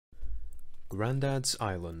Grandad's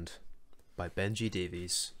Island by Benji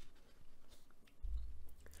Davies.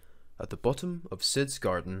 At the bottom of Sid's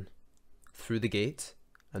garden, through the gate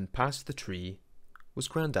and past the tree, was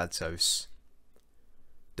Grandad's house.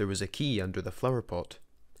 There was a key under the flower pot,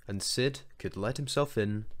 and Sid could let himself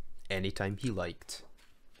in any time he liked.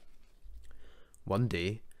 One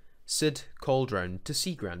day, Sid called round to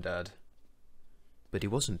see Grandad, but he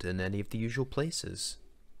wasn't in any of the usual places.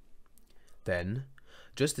 Then,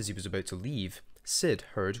 just as he was about to leave, Sid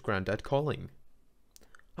heard Grandad calling.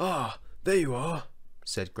 "Ah, there you are,"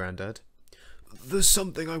 said Grandad. "There's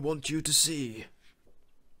something I want you to see."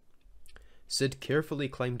 Sid carefully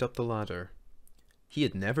climbed up the ladder. He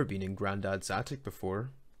had never been in Grandad's attic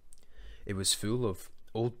before. It was full of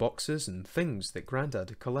old boxes and things that Grandad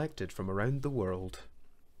had collected from around the world.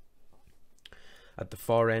 At the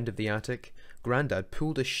far end of the attic, Grandad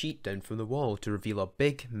pulled a sheet down from the wall to reveal a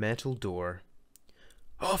big metal door.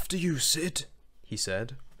 "After you, Sid," he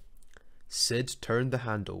said. Sid turned the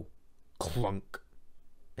handle, clunk,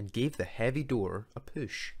 and gave the heavy door a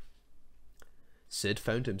push. Sid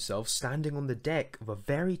found himself standing on the deck of a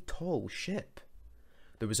very tall ship.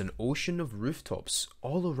 There was an ocean of rooftops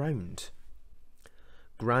all around.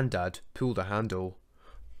 Grandad pulled a handle.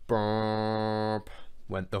 Burp,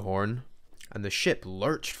 went the horn, and the ship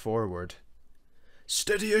lurched forward.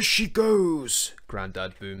 "Steady as she goes,"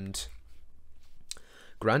 Grandad boomed.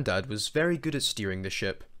 Grandad was very good at steering the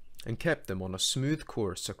ship, and kept them on a smooth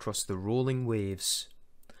course across the rolling waves.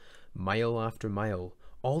 Mile after mile,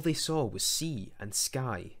 all they saw was sea and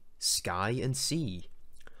sky, sky and sea,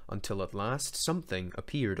 until at last something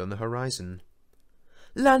appeared on the horizon.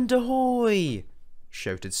 "Land ahoy!"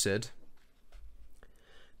 shouted Sid.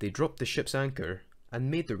 They dropped the ship's anchor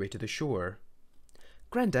and made their way to the shore.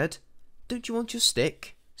 "Grandad, don't you want your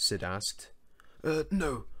stick?" Sid asked.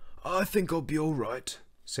 No, I think I'll be all right,"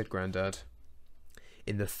 said Grandad.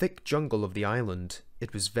 In the thick jungle of the island,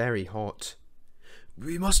 it was very hot.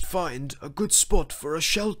 "We must find a good spot for a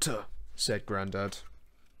shelter," said Grandad.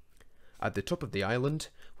 At the top of the island,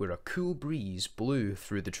 where a cool breeze blew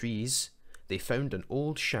through the trees, they found an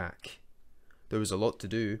old shack. There was a lot to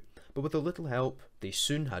do, but with a little help, they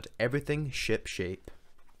soon had everything ship-shape.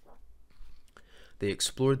 They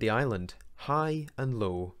explored the island, high and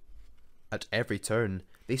low. At every turn,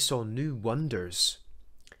 they saw new wonders.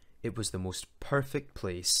 It was the most perfect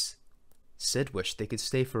place. Sid wished they could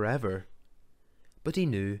stay forever, but he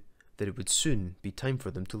knew that it would soon be time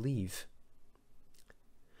for them to leave.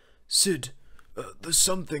 "Sid, there's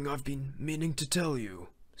something I've been meaning to tell you,"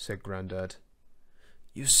 said Grandad.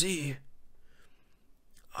 "You see,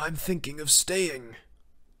 I'm thinking of staying."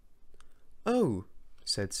 "Oh,"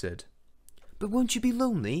 said Sid, "but won't you be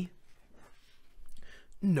lonely?"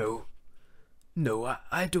 No,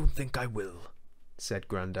 I don't think I will," said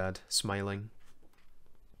Grandad, smiling.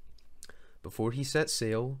 Before he set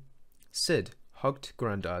sail, Sid hugged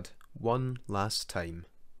Grandad one last time.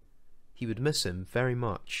 He would miss him very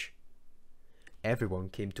much. Everyone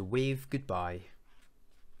came to wave goodbye.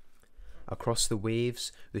 Across the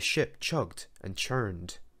waves, the ship chugged and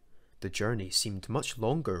churned. The journey seemed much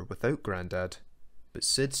longer without Grandad, but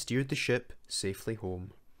Sid steered the ship safely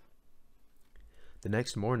home. The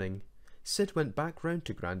next morning, Sid went back round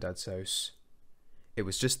to Grandad's house. It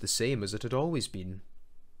was just the same as it had always been,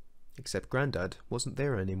 except Grandad wasn't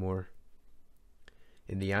there anymore.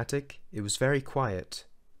 In the attic, it was very quiet.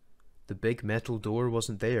 The big metal door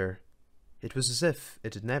wasn't there. It was as if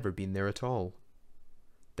it had never been there at all.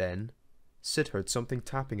 Then, Sid heard something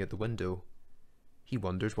tapping at the window. He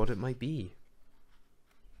wondered what it might be.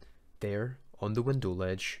 There, on the window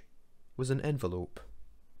ledge, was an envelope.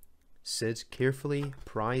 Sid carefully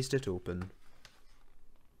prized it open.